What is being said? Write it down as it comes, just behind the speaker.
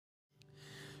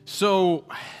So,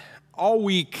 all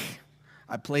week,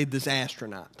 I played this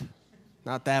astronaut.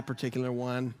 Not that particular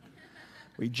one.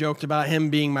 We joked about him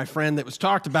being my friend that was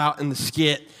talked about in the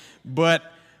skit, but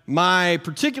my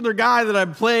particular guy that I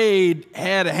played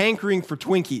had a hankering for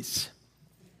Twinkies.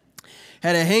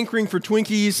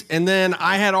 And then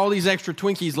I had all these extra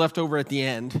Twinkies left over at the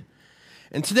end.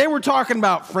 And today we're talking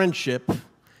about friendship,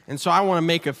 and so I want to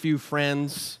make a few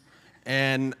friends,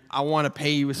 and I want to pay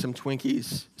you with some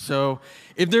Twinkies. So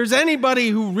if there's anybody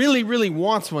who really, really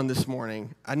wants one this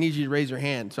morning, I need you to raise your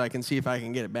hand so I can see if I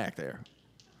can get it back there.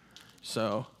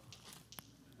 So,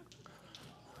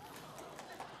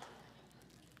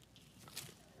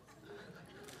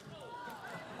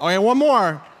 okay, one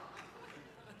more.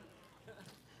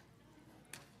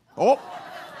 Oh,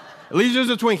 at least there's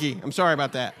a Twinkie. I'm sorry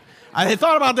about that. I had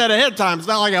thought about that ahead of time. It's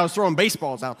not like I was throwing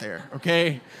baseballs out there,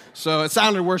 okay? So it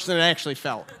sounded worse than it actually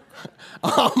felt.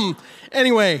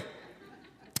 Anyway,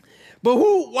 but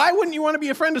why wouldn't you want to be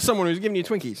a friend of someone who's giving you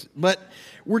Twinkies? But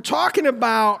we're talking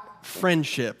about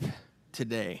friendship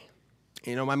today.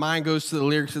 You know, my mind goes to the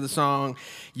lyrics of the song,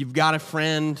 "You've got a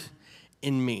friend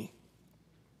in me."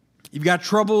 You've got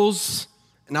troubles,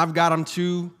 and I've got them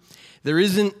too. There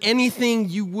isn't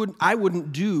anything I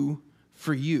wouldn't do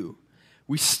for you.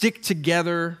 We stick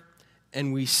together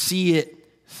and we see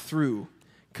it through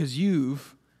because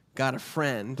you've got a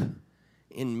friend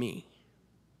in me.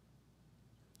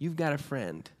 You've got a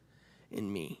friend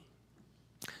in me.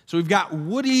 So we've got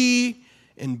Woody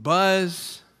and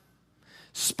Buzz,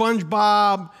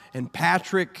 SpongeBob and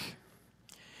Patrick,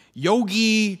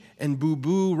 Yogi and Boo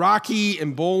Boo, Rocky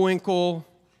and Bullwinkle,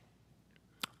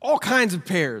 all kinds of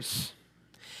pairs.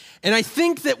 And I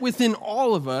think that within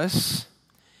all of us,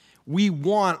 we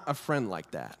want a friend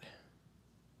like that.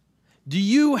 Do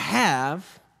you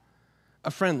have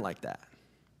a friend like that?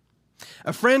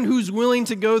 A friend who's willing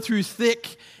to go through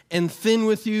thick and thin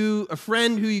with you, a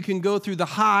friend who you can go through the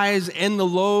highs and the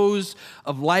lows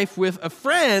of life with, a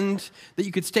friend that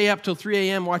you could stay up till 3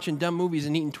 a.m. watching dumb movies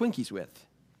and eating Twinkies with.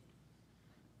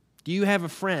 Do you have a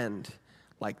friend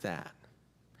like that?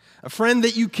 A friend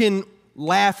that you can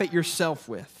laugh at yourself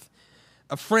with.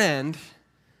 A friend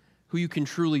who you can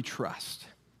truly trust.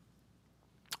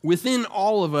 Within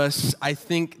all of us, I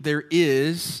think there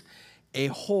is a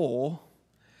hole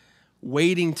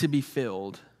waiting to be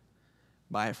filled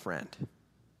by a friend.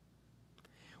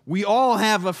 We all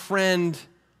have a friend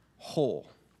hole.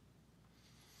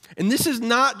 And this is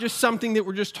not just something that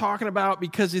we're just talking about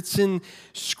because it's in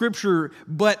Scripture,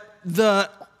 but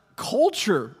the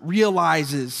culture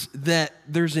realizes that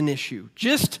there's an issue.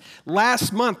 Just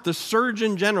last month, the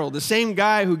Surgeon General, the same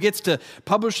guy who gets to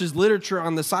publish his literature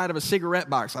on the side of a cigarette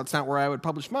box, that's not where I would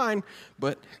publish mine,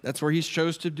 but that's where he's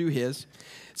chose to do his.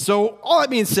 So all that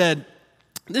being said,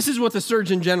 this is what the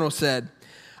Surgeon General said.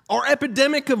 Our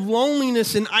epidemic of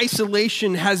loneliness and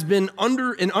isolation has been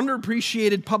an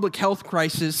underappreciated public health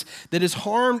crisis that has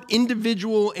harmed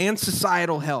individual and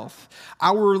societal health.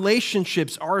 Our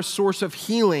relationships are a source of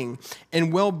healing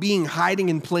and well-being hiding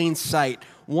in plain sight,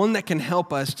 one that can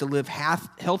help us to live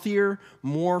healthier,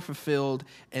 more fulfilled,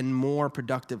 and more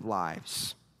productive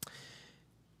lives.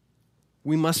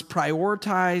 We must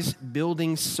prioritize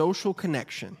building social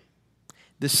connection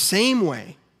the same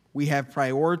way we have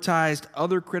prioritized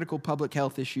other critical public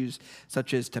health issues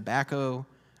such as tobacco,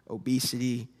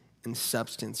 obesity, and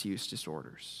substance use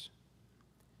disorders.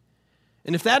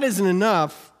 And if that isn't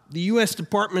enough, the U.S.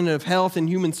 Department of Health and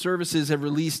Human Services have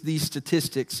released these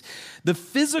statistics. The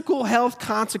physical health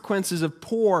consequences of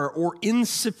poor or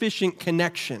insufficient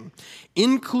connection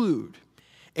include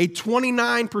a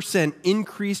 29%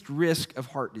 increased risk of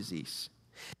heart disease,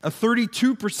 a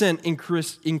 32%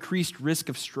 increased risk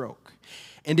of stroke,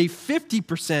 and a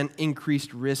 50%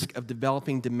 increased risk of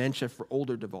developing dementia for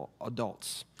older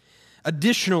adults.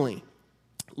 Additionally,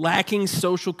 lacking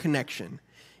social connection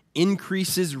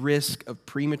increases risk of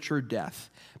premature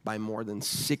death by more than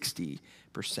 60%.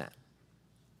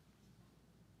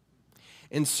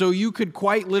 And so you could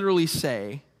quite literally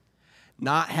say,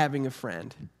 not having a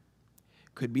friend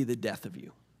could be the death of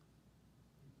you.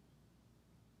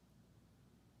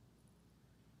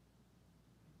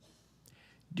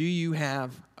 Do you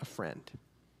have a friend?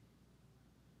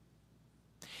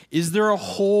 Is there a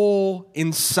hole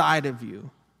inside of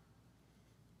you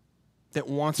that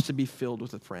wants to be filled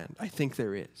with a friend? I think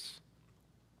there is.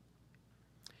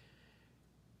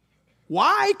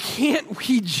 Why can't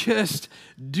we just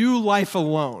do life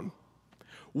alone?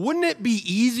 Wouldn't it be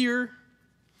easier?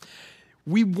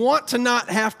 We want to not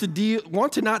have to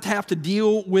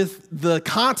deal with the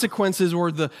consequences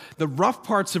or the rough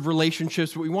parts of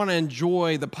relationships, but we want to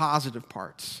enjoy the positive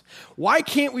parts. Why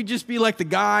can't we just be like the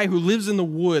guy who lives in the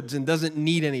woods and doesn't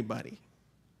need anybody?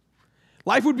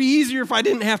 Life would be easier if I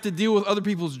didn't have to deal with other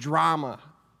people's drama.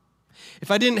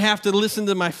 If I didn't have to listen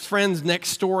to my friend's next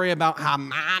story about how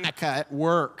Monica at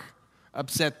work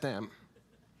upset them.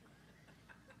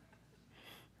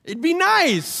 It'd be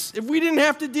nice if we didn't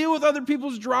have to deal with other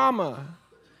people's drama.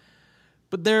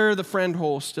 But there the friend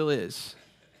hole still is.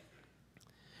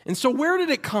 And so where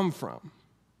did it come from?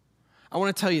 I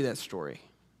want to tell you that story.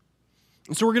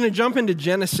 And so we're going to jump into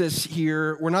Genesis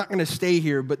here. We're not going to stay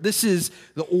here, but this is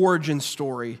the origin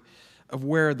story of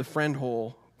where the friend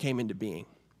hole came into being.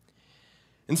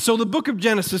 And so the book of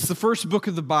Genesis, the first book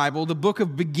of the Bible, the book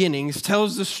of beginnings,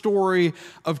 tells the story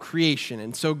of creation.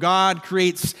 And so God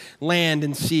creates land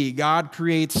and sea. God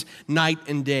creates night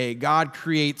and day. God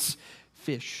creates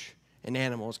fish and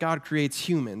animals. God creates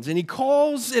humans. And he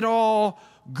calls it all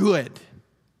good.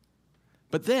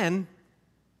 But then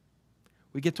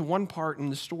we get to one part in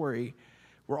the story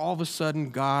where all of a sudden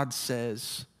God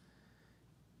says,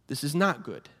 this is not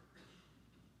good.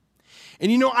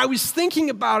 And I was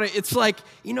thinking about it. It's like,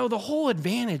 the whole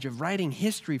advantage of writing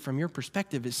history from your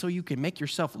perspective is so you can make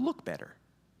yourself look better.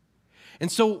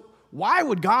 And so why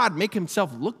would God make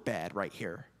himself look bad right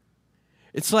here?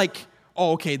 It's like,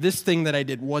 oh, okay, this thing that I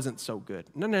did wasn't so good.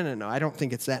 No. I don't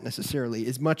think it's that necessarily,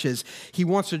 as much as he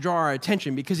wants to draw our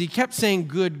attention, because he kept saying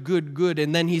good, good, good,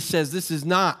 and then he says this is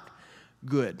not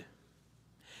good.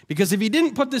 Because if he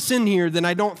didn't put this in here, then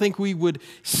I don't think we would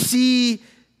see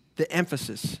the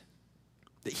emphasis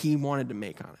that he wanted to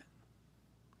make on it.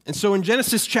 And so in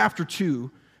Genesis chapter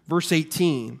 2, verse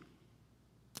 18,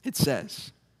 it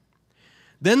says,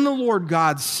 "Then the Lord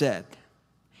God said,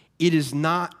 it is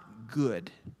not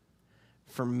good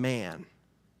for man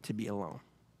to be alone.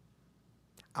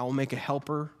 I will make a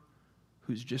helper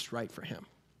who's just right for him."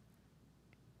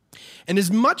 And as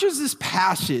much as this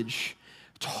passage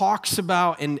talks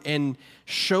about and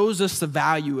shows us the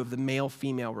value of the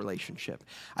male-female relationship,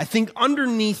 I think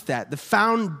underneath that, the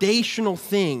foundational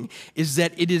thing is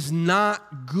that it is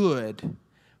not good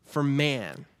for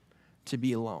man to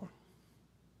be alone.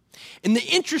 And the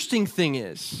interesting thing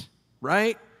is,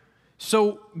 right?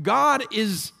 So God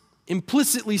is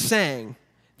implicitly saying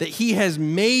that he has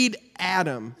made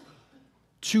Adam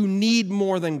to need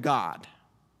more than God.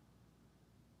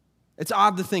 It's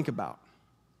odd to think about.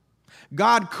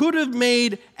 God could have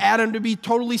made Adam to be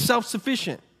totally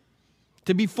self-sufficient,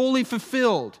 to be fully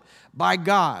fulfilled by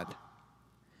God.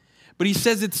 But he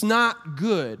says it's not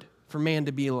good for man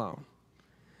to be alone.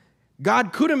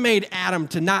 God could have made Adam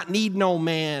to not need no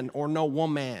man or no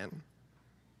woman.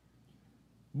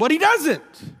 But he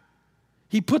doesn't.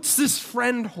 He puts this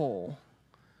friend hole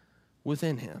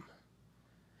within him.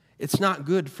 It's not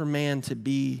good for man to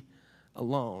be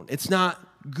alone. It's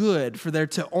not good for there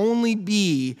to only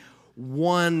be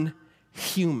one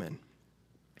human.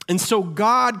 And so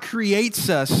God creates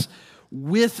us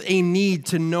with a need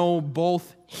to know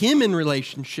both him in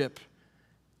relationship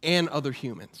and other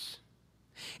humans.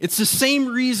 It's the same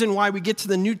reason why we get to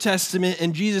the New Testament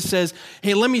and Jesus says,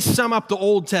 hey, let me sum up the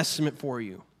Old Testament for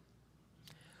you.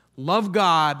 Love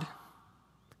God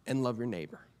and love your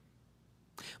neighbor.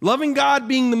 Loving God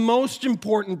being the most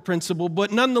important principle,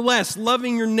 but nonetheless,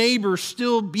 loving your neighbor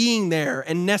still being there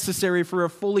and necessary for a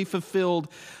fully fulfilled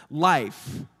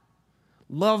life.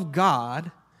 Love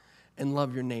God and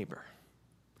love your neighbor.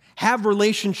 Have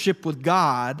relationship with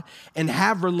God and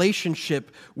have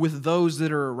relationship with those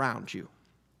that are around you.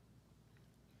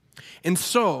 And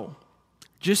so,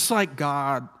 just like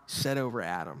God said over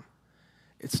Adam,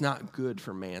 it's not good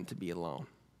for man to be alone.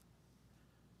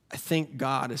 I think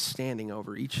God is standing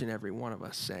over each and every one of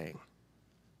us saying,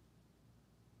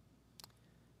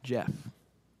 Jeff,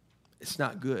 it's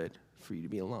not good for you to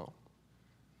be alone.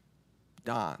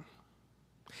 Don,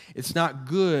 it's not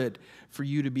good for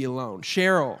you to be alone.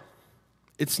 Cheryl,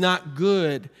 it's not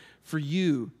good for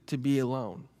you to be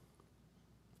alone.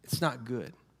 It's not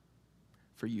good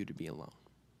for you to be alone.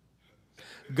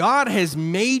 God has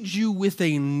made you with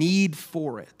a need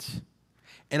for it,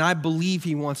 and I believe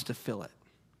he wants to fill it.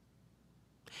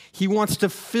 He wants to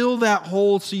fill that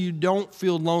hole so you don't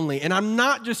feel lonely. And I'm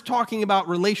not just talking about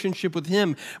relationship with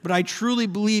him, but I truly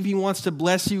believe he wants to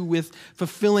bless you with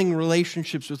fulfilling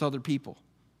relationships with other people,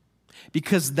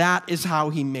 because that is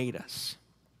how he made us.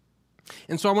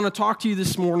 And so I want to talk to you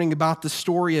this morning about the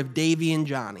story of Davey and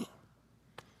Johnny.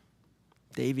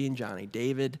 Davey and Johnny,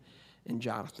 David and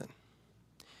Jonathan.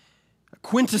 A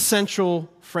quintessential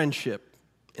friendship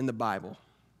in the Bible.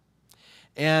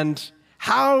 And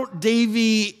how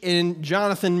Davey and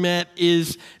Jonathan met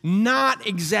is not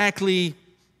exactly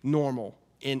normal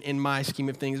in my scheme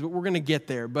of things, but we're going to get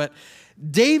there. But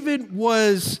David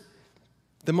was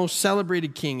the most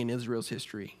celebrated king in Israel's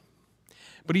history.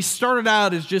 But he started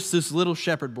out as just this little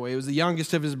shepherd boy. He was the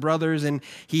youngest of his brothers, and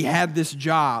he had this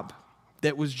job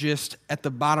that was just at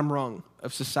the bottom rung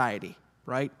of society,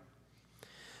 right?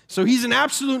 So he's an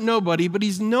absolute nobody, but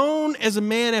he's known as a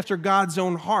man after God's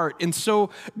own heart. And so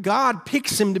God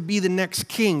picks him to be the next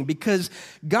king because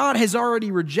God has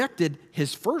already rejected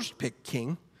his first picked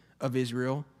king of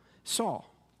Israel,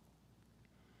 Saul.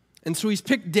 And so he's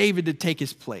picked David to take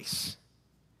his place.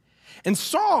 And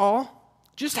Saul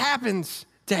just happens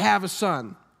to have a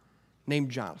son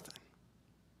named Jonathan.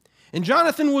 And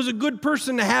Jonathan was a good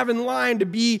person to have in line to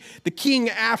be the king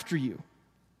after you.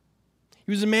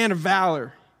 He was a man of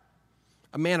valor,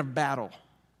 a man of battle.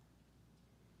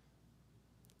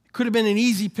 Could have been an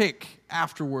easy pick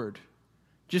afterward.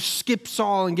 Just skip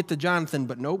Saul and get to Jonathan,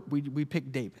 but nope, we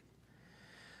picked David.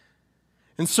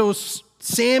 And so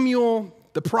Samuel,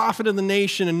 the prophet of the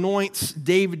nation, anoints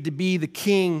David to be the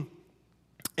king,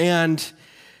 and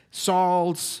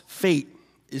Saul's fate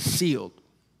is sealed.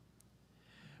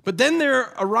 But then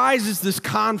there arises this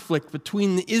conflict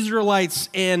between the Israelites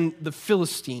and the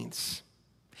Philistines.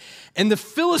 And the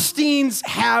Philistines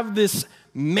have this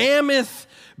mammoth,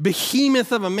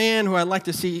 behemoth of a man who I'd like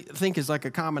to think is like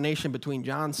a combination between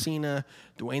John Cena,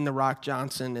 Dwayne "The Rock"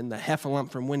 Johnson, and the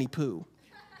Heffalump from Winnie Pooh.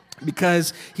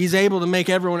 Because he's able to make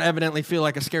everyone evidently feel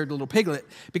like a scared little piglet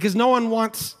because no one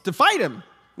wants to fight him.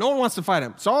 No one wants to fight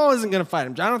him. Saul isn't going to fight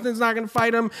him. Jonathan's not going to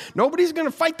fight him. Nobody's going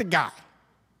to fight the guy.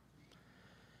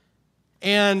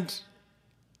 And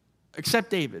except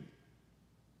David,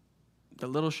 the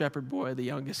little shepherd boy, the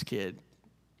youngest kid.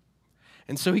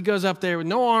 And so he goes up there with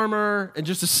no armor and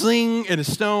just a sling and a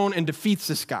stone and defeats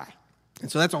this guy.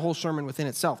 And so that's a whole sermon within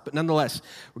itself. But nonetheless,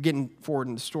 we're getting forward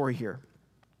in the story here.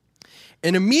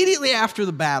 And immediately after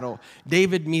the battle,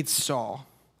 David meets Saul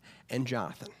and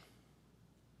Jonathan.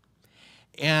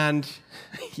 And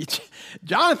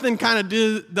Jonathan kind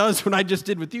of does what I just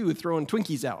did with you, throwing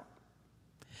Twinkies out.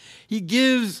 He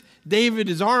gives David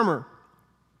his armor.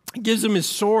 He gives him his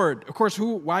sword. Of course,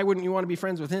 why wouldn't you want to be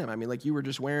friends with him? I mean, like you were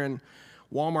just wearing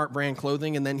Walmart brand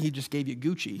clothing and then he just gave you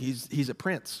Gucci. He's a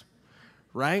prince,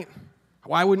 right?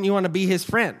 Why wouldn't you want to be his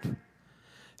friend?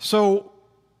 So,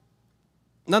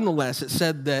 nonetheless, it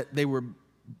said that they were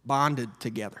bonded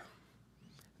together,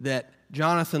 that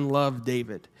Jonathan loved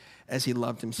David as he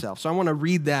loved himself. So I want to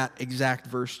read that exact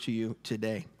verse to you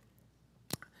today.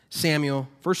 1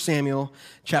 Samuel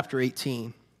chapter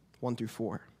 18, 1 through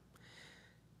 4.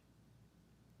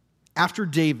 After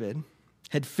David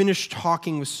had finished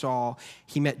talking with Saul,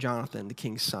 he met Jonathan, the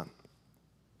king's son.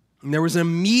 And there was an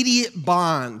immediate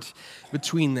bond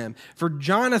between them, for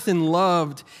Jonathan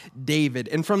loved David.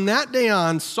 And from that day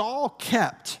on, Saul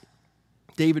kept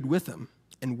David with him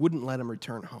and wouldn't let him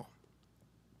return home.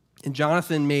 And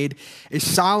Jonathan made a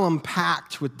solemn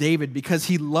pact with David because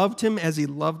he loved him as he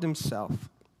loved himself.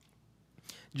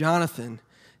 Jonathan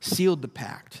sealed the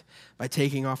pact by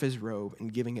taking off his robe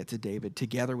and giving it to David,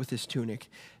 together with his tunic,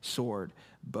 sword,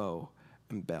 bow,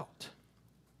 and belt.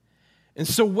 And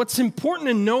so what's important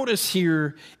to notice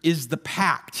here is the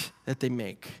pact that they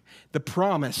make, the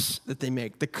promise that they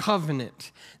make, the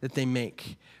covenant that they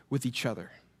make with each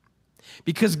other.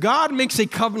 Because God makes a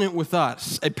covenant with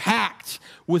us, a pact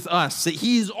with us, that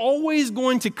he's always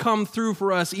going to come through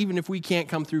for us even if we can't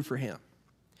come through for him.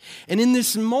 And in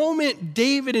this moment,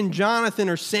 David and Jonathan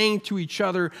are saying to each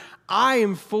other, I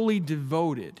am fully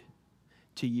devoted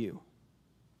to you,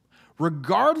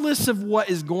 regardless of what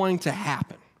is going to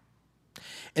happen.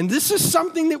 And this is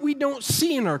something that we don't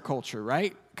see in our culture,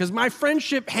 right? Because my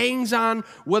friendship hangs on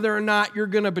whether or not you're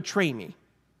going to betray me.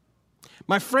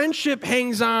 My friendship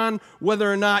hangs on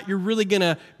whether or not you're really going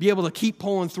to be able to keep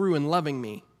pulling through and loving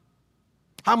me,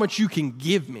 how much you can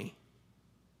give me.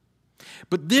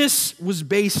 But this was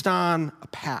based on a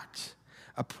pact,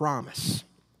 a promise,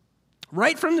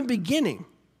 right from the beginning.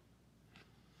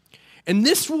 And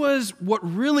this was what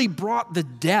really brought the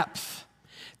depth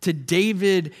to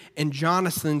David and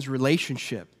Jonathan's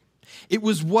relationship. It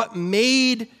was what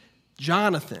made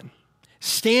Jonathan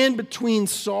stand between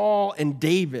Saul and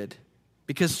David,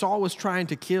 because Saul was trying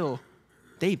to kill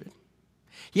David.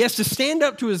 He has to stand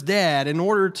up to his dad in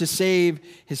order to save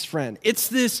his friend. It's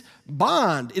this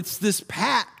bond, it's this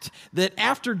pact that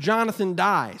after Jonathan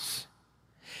dies,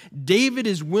 David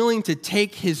is willing to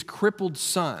take his crippled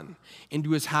son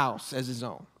into his house as his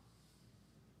own.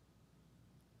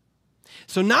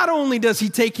 So not only does he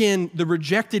take in the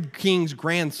rejected king's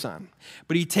grandson,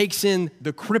 but he takes in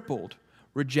the crippled,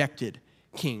 rejected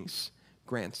king's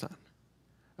grandson.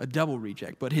 A double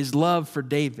reject. But his love for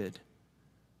David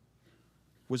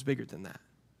was bigger than that.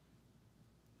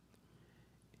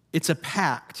 It's a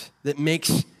pact that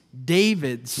makes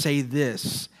David say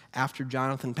this after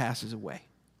Jonathan passes away.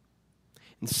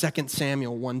 In 2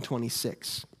 Samuel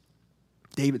 1:26,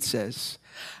 David says,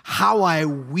 "How I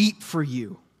weep for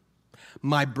you,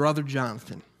 my brother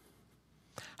Jonathan.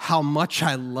 How much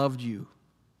I loved you.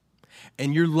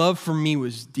 And your love for me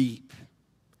was deep,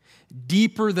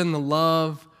 deeper than the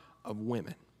love of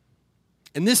women."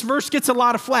 And this verse gets a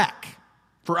lot of flack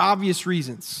for obvious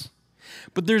reasons.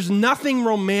 But there's nothing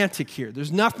romantic here.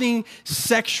 There's nothing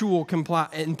sexual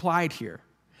implied here.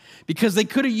 Because they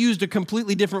could have used a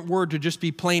completely different word to just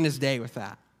be plain as day with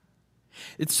that.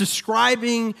 It's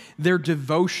describing their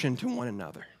devotion to one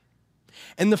another.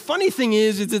 And the funny thing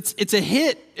is it's a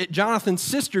hit at Jonathan's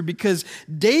sister because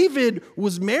David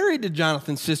was married to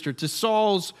Jonathan's sister, to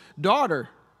Saul's daughter.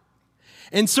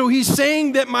 And so he's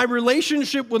saying that my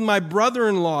relationship with my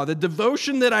brother-in-law, the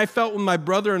devotion that I felt with my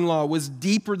brother-in-law was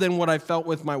deeper than what I felt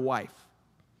with my wife.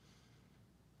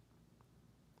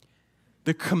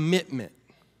 The commitment,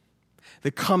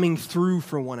 the coming through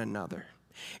for one another.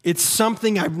 It's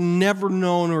something I've never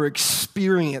known or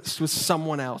experienced with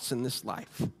someone else in this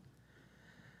life.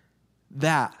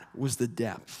 That was the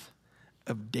depth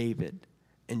of David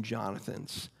and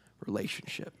Jonathan's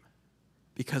relationship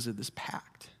because of this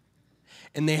pact.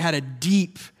 And they had a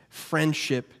deep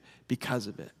friendship because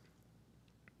of it.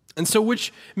 And so,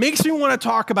 which makes me want to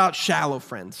talk about shallow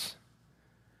friends,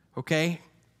 okay?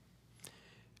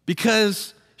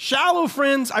 Because shallow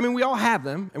friends, I mean, we all have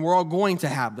them, and we're all going to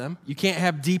have them. You can't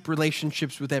have deep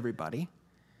relationships with everybody.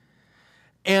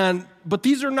 But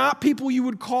these are not people you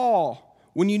would call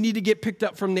when you need to get picked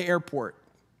up from the airport.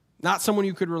 Not someone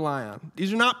you could rely on.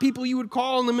 These are not people you would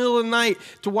call in the middle of the night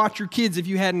to watch your kids if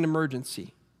you had an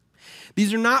emergency.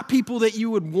 These are not people that you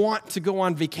would want to go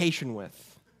on vacation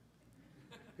with.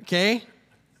 Okay?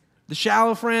 The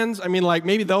shallow friends, I mean, like,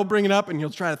 maybe they'll bring it up and you'll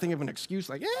try to think of an excuse,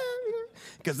 like,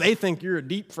 because they think you're a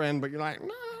deep friend, but you're like, no,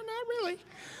 not really.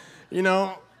 You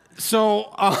know?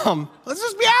 So, let's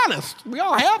just be honest. We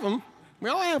all have them. We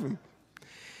all have them.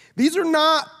 These are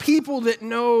not people that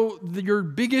know your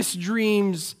biggest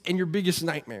dreams and your biggest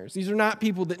nightmares. These are not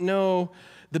people that know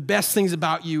the best things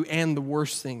about you and the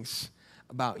worst things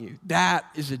about you. That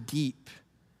is a deep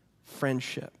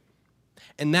friendship.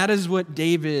 And that is what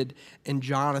David and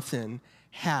Jonathan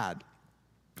had.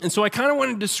 And so I kind of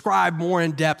want to describe more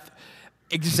in depth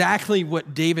exactly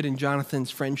what David and Jonathan's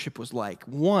friendship was like.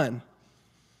 One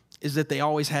is that they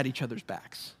always had each other's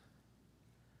backs.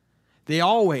 They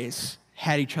always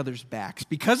had each other's backs.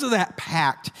 Because of that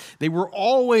pact, they were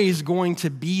always going to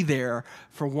be there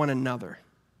for one another,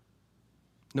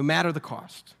 no matter the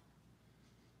cost.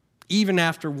 Even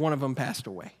after one of them passed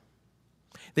away,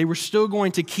 they were still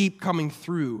going to keep coming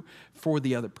through for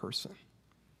the other person.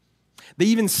 They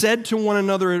even said to one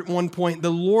another at one point,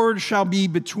 "The Lord shall be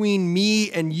between me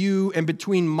and you, and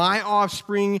between my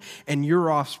offspring and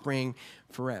your offspring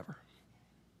forever."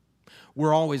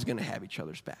 We're always going to have each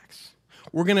other's backs.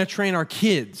 We're going to train our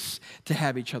kids to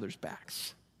have each other's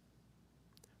backs.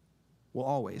 We'll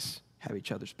always have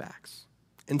each other's backs.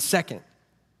 And second,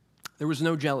 there was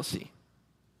no jealousy.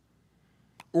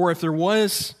 Or if there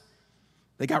was,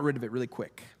 they got rid of it really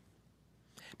quick.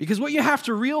 Because what you have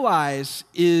to realize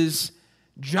is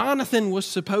Jonathan was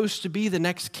supposed to be the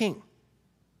next king.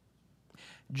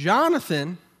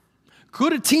 Jonathan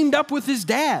could have teamed up with his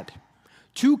dad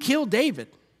to kill David.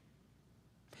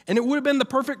 And it would have been the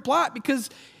perfect plot because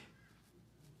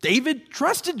David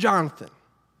trusted Jonathan.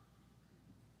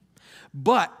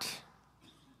 But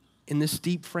in this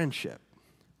deep friendship,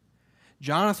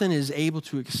 Jonathan is able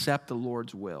to accept the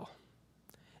Lord's will,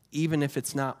 even if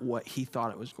it's not what he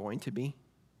thought it was going to be.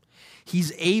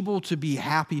 He's able to be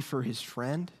happy for his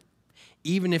friend,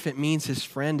 even if it means his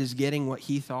friend is getting what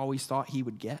he always thought he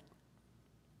would get.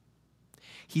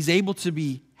 He's able to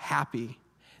be happy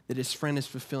that his friend is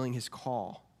fulfilling his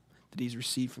call that he's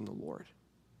received from the Lord,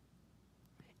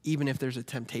 even if there's a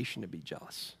temptation to be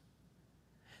jealous.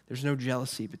 There's no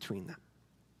jealousy between them.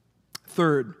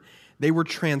 Third, they were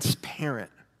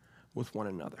transparent with one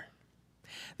another.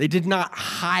 They did not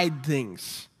hide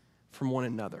things from one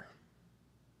another.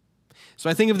 So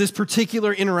I think of this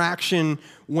particular interaction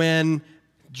when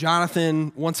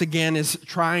Jonathan, once again, is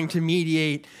trying to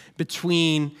mediate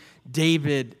between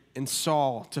David and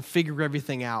Saul to figure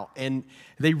everything out. And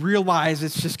they realize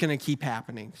it's just going to keep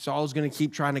happening. Saul's going to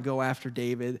keep trying to go after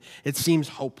David. It seems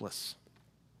hopeless.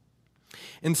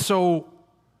 And so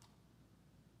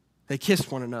they kiss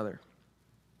one another.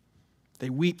 They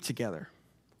weep together.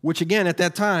 which again, at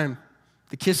that time,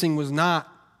 the kissing was not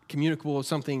communicable as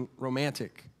something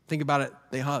romantic. Think about it,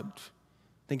 they hugged.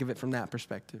 Think of it from that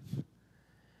perspective.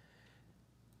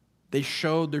 They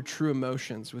showed their true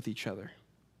emotions with each other.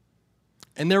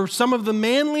 And there were some of the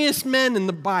manliest men in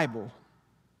the Bible.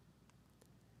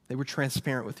 They were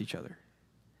transparent with each other.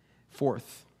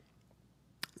 Fourth,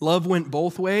 love went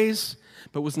both ways,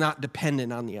 but was not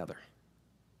dependent on the other.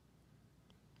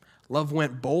 Love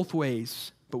went both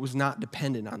ways, but was not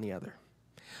dependent on the other.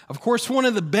 Of course, one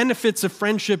of the benefits of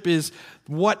friendship is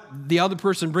what the other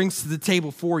person brings to the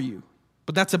table for you.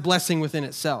 But that's a blessing within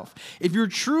itself. If you're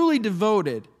truly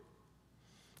devoted,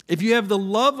 if you have the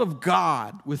love of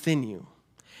God within you,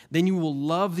 then you will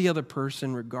love the other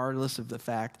person regardless of the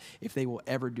fact if they will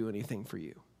ever do anything for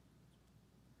you.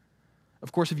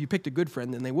 Of course, if you picked a good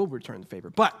friend, then they will return the favor.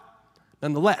 But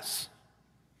nonetheless,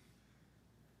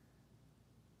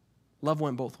 love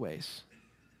went both ways,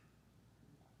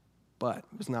 but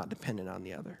was not dependent on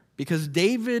the other. Because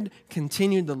David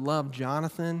continued to love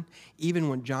Jonathan even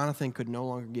when Jonathan could no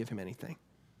longer give him anything.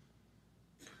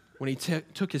 When he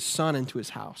took his son into his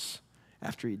house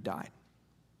after he died.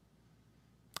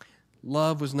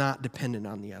 Love was not dependent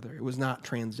on the other. It was not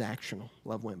transactional.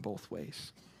 Love went both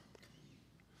ways.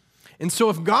 And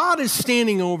so if God is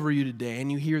standing over you today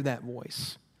and you hear that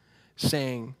voice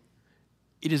saying,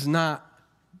 it is not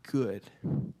good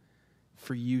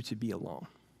for you to be alone.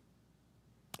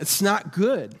 It's not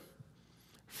good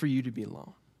for you to be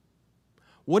alone.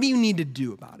 What do you need to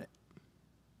do about it?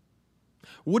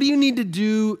 What do you need to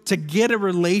do to get a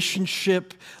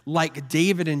relationship like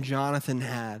David and Jonathan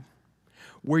had,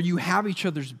 where you have each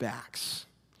other's backs,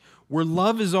 where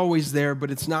love is always there,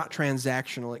 but it's not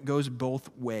transactional. It goes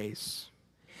both ways,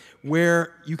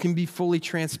 where you can be fully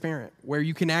transparent, where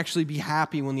you can actually be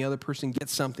happy when the other person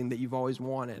gets something that you've always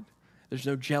wanted. There's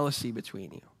no jealousy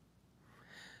between you.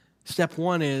 Step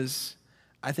one is,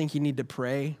 I think you need to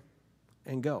pray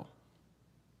and go.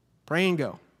 Pray and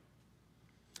go.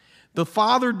 The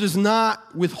Father does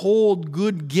not withhold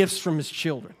good gifts from his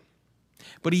children,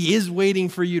 but he is waiting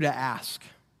for you to ask.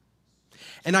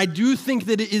 And I do think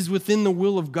that it is within the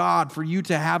will of God for you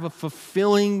to have a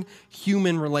fulfilling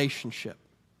human relationship.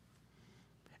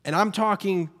 And I'm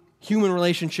talking human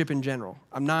relationship in general.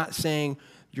 I'm not saying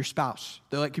your spouse,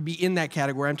 though it could be in that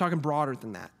category. I'm talking broader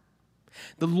than that.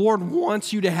 The Lord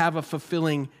wants you to have a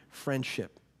fulfilling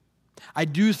friendship. I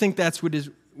do think that's what is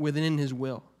within his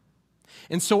will.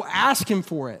 And so ask him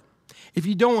for it. If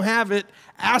you don't have it,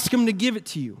 ask him to give it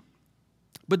to you.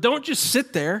 But don't just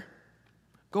sit there.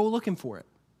 Go looking for it.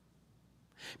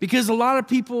 Because a lot of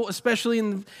people, especially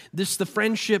in the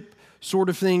friendship sort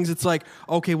of things, it's like,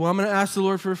 okay, well, I'm going to ask the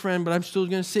Lord for a friend, but I'm still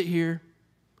going to sit here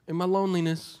in my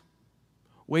loneliness,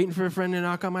 waiting for a friend to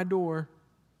knock on my door.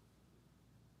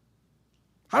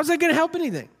 How's that going to help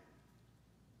anything?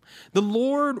 The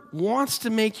Lord wants to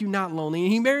make you not lonely,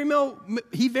 and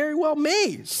he very well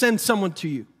may send someone to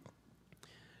you.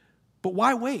 But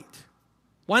why wait?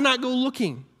 Why not go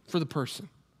looking for the person?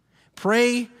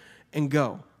 Pray and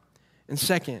go. And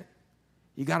second,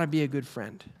 you got to be a good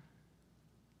friend.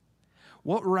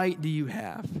 What right do you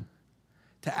have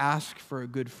to ask for a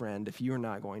good friend if you're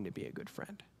not going to be a good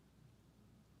friend?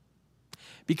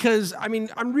 Because,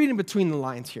 I'm reading between the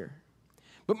lines here.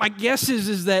 But my guess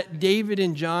is that David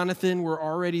and Jonathan were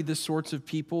already the sorts of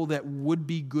people that would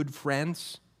be good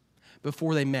friends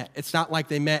before they met. It's not like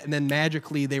they met and then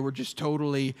magically they were just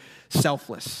totally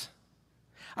selfless.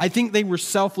 I think they were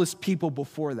selfless people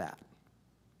before that,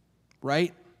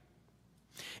 right?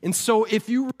 And so if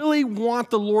you really want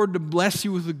the Lord to bless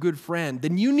you with a good friend,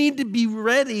 then you need to be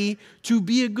ready to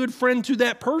be a good friend to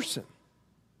that person.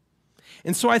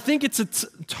 And so I think it's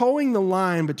towing the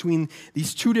line between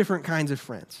these two different kinds of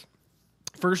friends.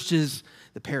 First is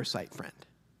the parasite friend.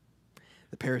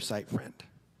 The parasite friend.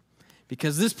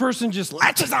 Because this person just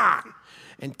latches on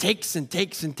and takes and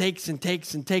takes and takes and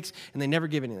takes and takes, and they never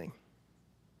give anything.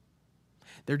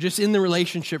 They're just in the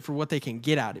relationship for what they can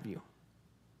get out of you.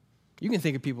 You can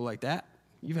think of people like that.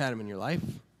 You've had them in your life.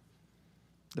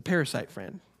 The parasite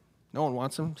friend. No one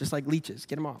wants them, just like leeches.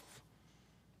 Get them off.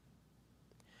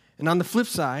 And on the flip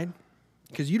side,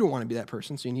 because you don't want to be that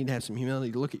person, so you need to have some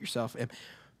humility to look at yourself. And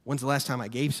when's the last time I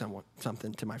gave someone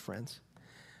something to my friends?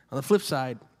 On the flip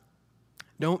side,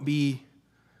 don't be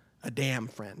a damn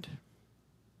friend.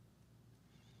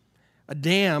 A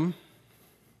dam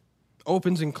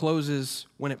opens and closes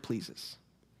when it pleases.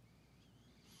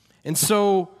 And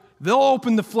so they'll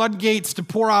open the floodgates to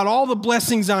pour out all the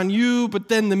blessings on you, but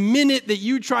then the minute that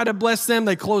you try to bless them,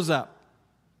 they close up.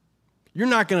 You're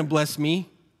not going to bless me.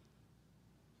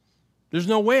 There's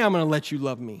no way I'm going to let you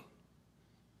love me.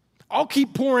 I'll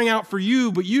keep pouring out for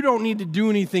you, but you don't need to do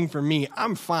anything for me.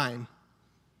 I'm fine.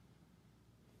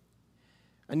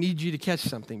 I need you to catch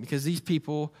something because these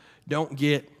people don't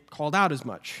get called out as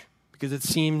much because it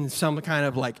seems some kind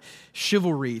of like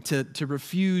chivalry to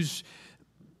refuse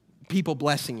people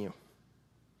blessing you.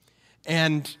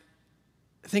 And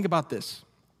think about this.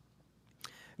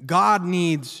 God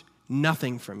needs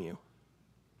nothing from you,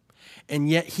 and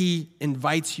yet he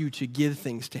invites you to give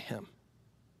things to him,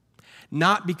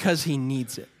 not because he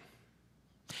needs it.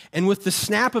 And with the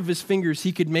snap of his fingers,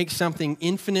 he could make something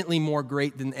infinitely more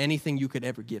great than anything you could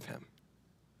ever give him.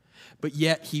 But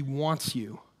yet he wants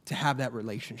you to have that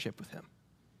relationship with him,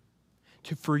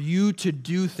 for you to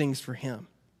do things for him.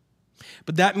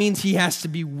 But that means he has to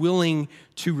be willing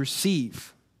to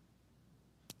receive.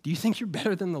 Do you think you're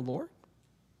better than the Lord?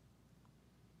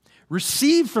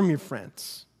 Receive from your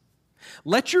friends.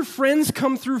 Let your friends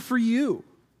come through for you.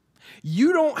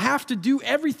 You don't have to do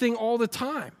everything all the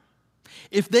time.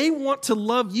 If they want to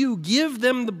love you, give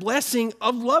them the blessing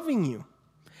of loving you.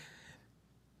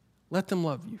 Let them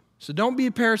love you. So don't be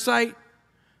a parasite.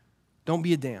 Don't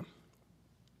be a dam.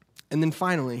 And then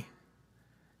finally,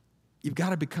 you've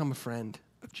got to become a friend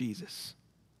of Jesus.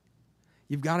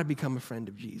 You've got to become a friend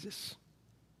of Jesus.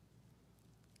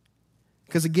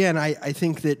 Because again, I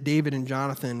think that David and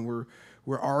Jonathan were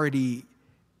already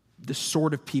the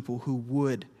sort of people who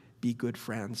would be good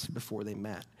friends before they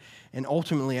met. And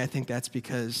ultimately, I think that's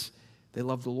because they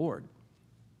love the Lord.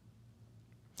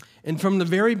 And from the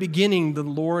very beginning, the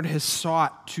Lord has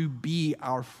sought to be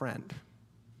our friend.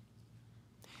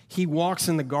 He walks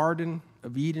in the Garden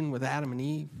of Eden with Adam and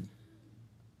Eve.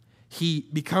 He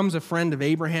becomes a friend of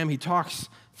Abraham. He talks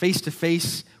face to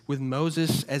face with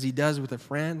Moses as he does with a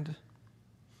friend.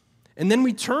 And then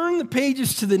we turn the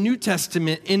pages to the New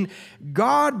Testament, and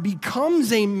God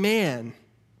becomes a man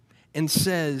and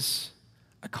says,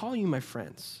 I call you my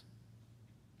friends.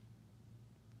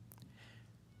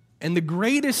 And the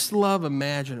greatest love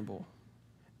imaginable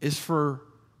is for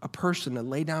a person to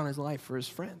lay down his life for his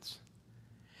friends.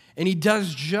 And he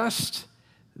does just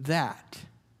that.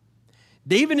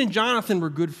 David and Jonathan were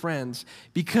good friends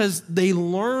because they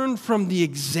learned from the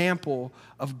example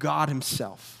of God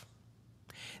himself.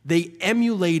 They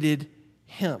emulated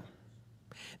him.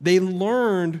 They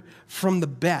learned from the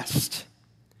best.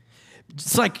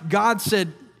 It's like God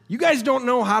said, you guys don't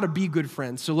know how to be good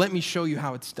friends, so let me show you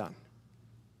how it's done.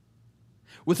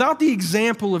 Without the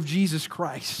example of Jesus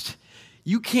Christ,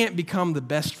 you can't become the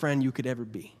best friend you could ever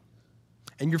be.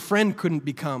 And your friend couldn't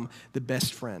become the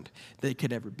best friend they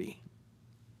could ever be.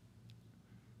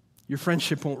 Your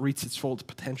friendship won't reach its full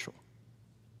potential.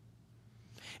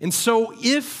 And so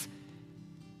if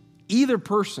either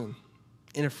person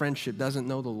in a friendship doesn't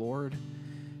know the Lord,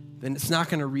 then it's not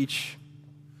going to reach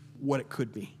what it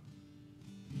could be.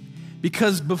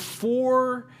 Because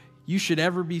before you should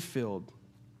ever be filled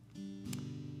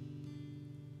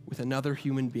with another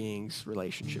human being's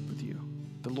relationship with you,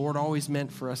 the Lord always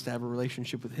meant for us to have a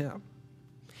relationship with him.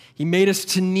 He made us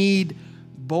to need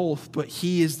both, but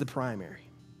he is the primary.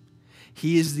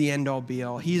 He is the end-all,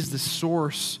 be-all. He is the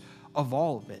source of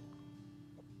all of it.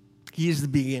 He is the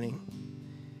beginning.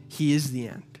 He is the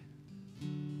end.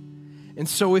 And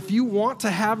so if you want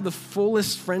to have the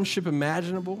fullest friendship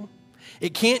imaginable,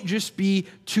 it can't just be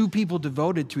two people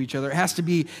devoted to each other. It has to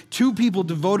be two people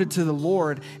devoted to the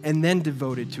Lord and then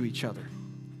devoted to each other.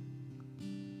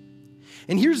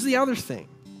 And here's the other thing,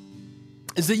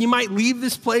 is that you might leave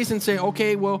this place and say,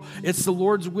 okay, well, it's the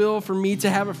Lord's will for me to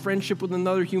have a friendship with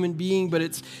another human being, but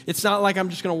it's not like I'm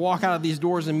just going to walk out of these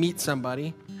doors and meet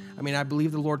somebody. I mean, I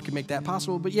believe the Lord could make that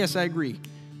possible, but yes, I agree.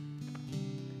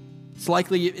 It's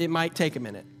likely it might take a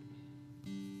minute.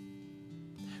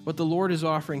 But the Lord is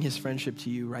offering his friendship to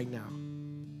you right now.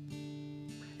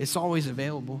 It's always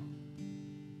available.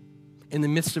 In the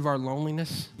midst of our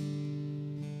loneliness,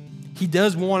 he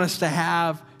does want us to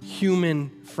have human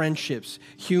friendships,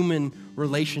 human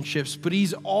relationships, but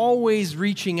he's always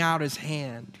reaching out his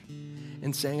hand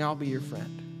and saying, I'll be your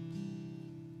friend.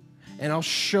 And I'll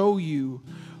show you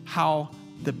how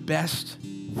the best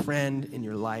friend in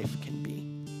your life can be.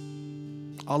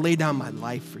 I'll lay down my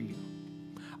life for you.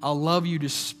 I'll love you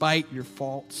despite your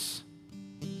faults.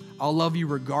 I'll love you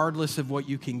regardless of what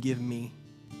you can give me.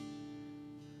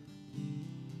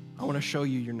 I want to show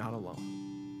you you're not alone.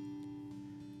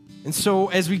 And so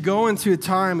as we go into a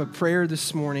time of prayer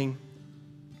this morning,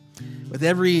 with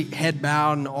every head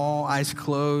bowed and all eyes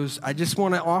closed, I just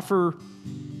want to offer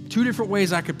two different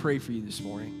ways I could pray for you this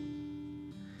morning.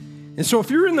 And so if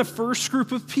you're in the first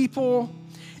group of people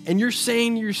and you're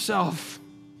saying to yourself,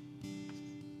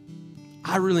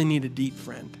 I really need a deep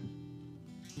friend.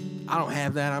 I don't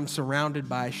have that. I'm surrounded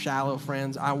by shallow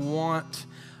friends. I want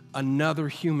another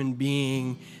human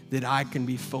being that I can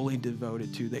be fully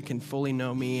devoted to, that can fully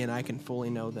know me and I can fully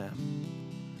know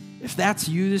them. If that's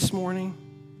you this morning,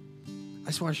 I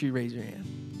just want you to raise your hand.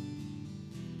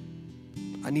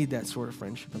 I need that sort of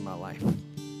friendship in my life.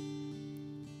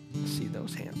 I see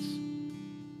those hands.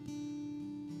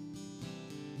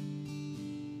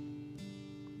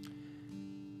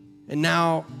 And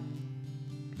now,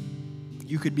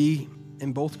 you could be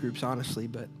in both groups, honestly,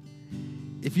 but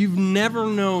if you've never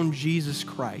known Jesus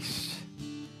Christ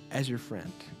as your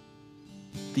friend,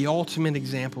 the ultimate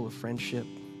example of friendship,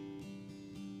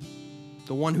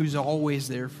 the one who's always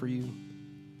there for you,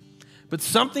 but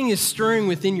something is stirring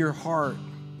within your heart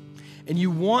and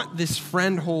you want this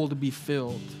friend hole to be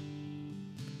filled,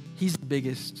 he's the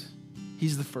biggest.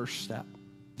 He's the first step.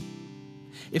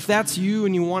 If that's you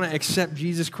and you want to accept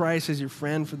Jesus Christ as your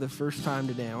friend for the first time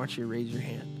today, I want you to raise your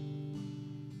hand.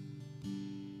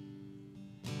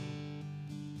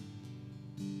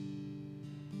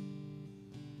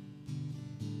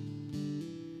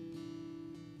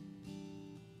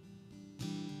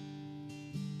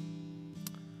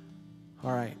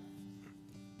 All right.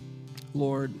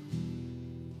 Lord,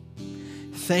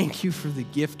 thank you for the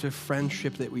gift of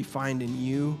friendship that we find in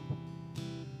you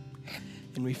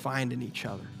and we find in each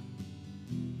other.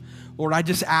 Lord, I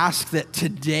just ask that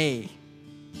today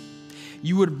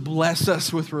you would bless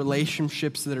us with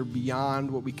relationships that are beyond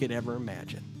what we could ever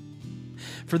imagine.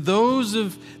 For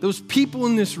those people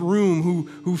in this room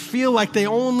who feel like they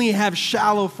only have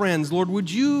shallow friends, Lord, would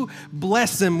you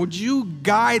bless them? Would you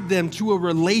guide them to a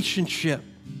relationship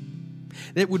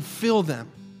that would fill them,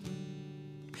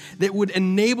 that would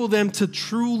enable them to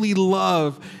truly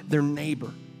love their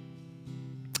neighbor?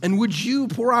 And would you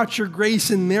pour out your grace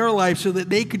in their life so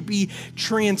that they could be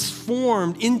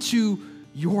transformed into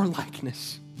your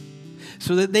likeness,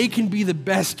 so that they can be the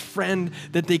best friend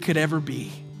that they could ever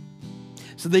be,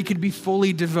 so they could be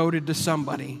fully devoted to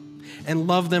somebody and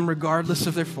love them regardless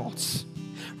of their faults,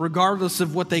 regardless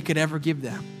of what they could ever give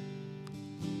them.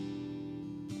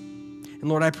 And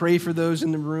Lord, I pray for those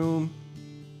in the room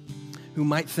who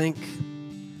might think,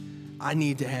 I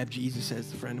need to have Jesus as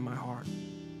the friend of my heart.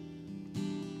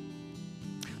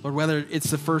 Lord, whether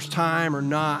it's the first time or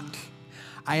not,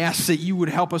 I ask that you would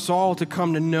help us all to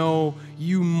come to know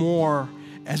you more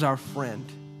as our friend.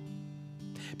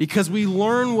 Because we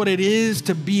learn what it is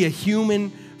to be a human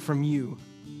from you.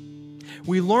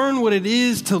 We learn what it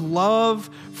is to love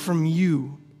from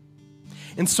you.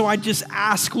 And so I just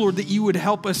ask, Lord, that you would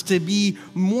help us to be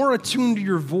more attuned to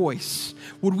your voice.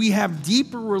 Would we have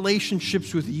deeper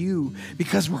relationships with you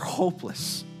because we're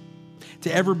hopeless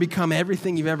to ever become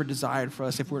everything you've ever desired for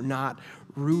us if we're not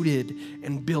rooted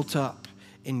and built up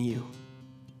in you.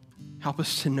 Help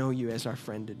us to know you as our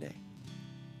friend today.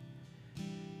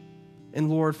 And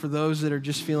Lord, for those that are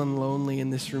just feeling lonely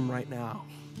in this room right now,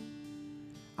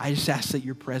 I just ask that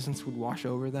your presence would wash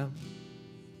over them,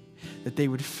 that they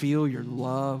would feel your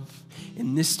love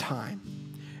in this time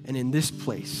and in this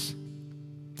place.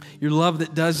 Your love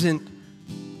that doesn't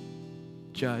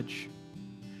judge.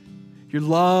 Your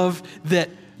love that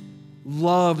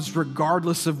loves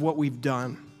regardless of what we've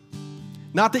done.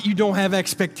 Not that you don't have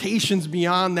expectations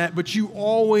beyond that, but you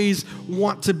always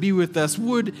want to be with us.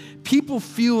 Would people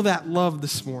feel that love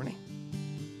this morning?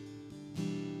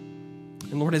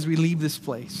 And Lord, as we leave this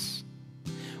place,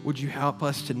 would you help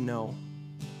us to know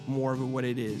more of what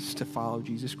it is to follow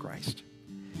Jesus Christ,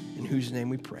 in whose name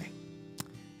we pray.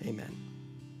 Amen.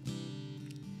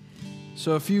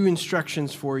 So a few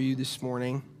instructions for you this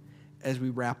morning as we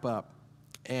wrap up.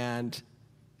 And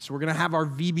so we're going to have our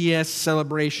VBS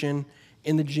celebration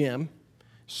in the gym.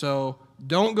 So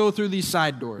don't go through these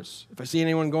side doors. If I see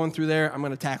anyone going through there, I'm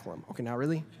going to tackle them. Okay, now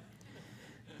really?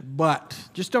 But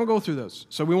just don't go through those.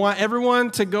 So we want everyone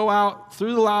to go out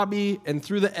through the lobby and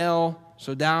through the L,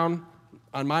 so down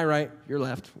on my right, your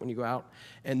left when you go out,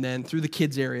 and then through the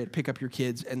kids area to pick up your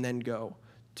kids and then go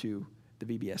to the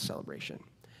VBS celebration.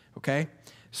 Okay?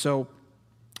 So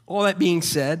all that being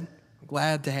said, I'm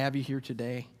glad to have you here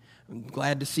today. I'm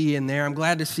glad to see you in there. I'm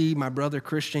glad to see my brother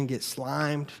Christian get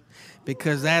slimed,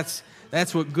 because that's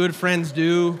what good friends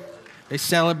do. They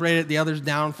celebrate at the other's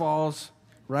downfalls,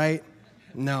 right?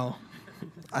 No,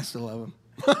 I still love him.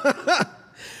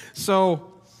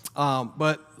 So,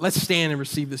 but let's stand and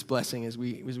receive this blessing as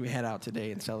we head out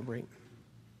today and celebrate.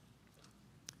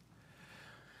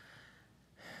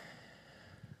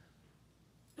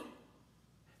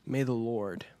 May the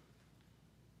Lord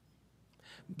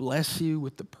bless you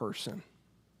with the person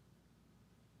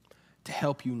to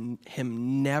help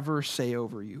him never say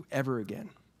over you ever again,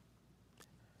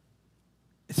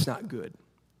 it's not good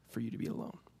for you to be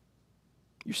alone.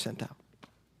 You're sent out.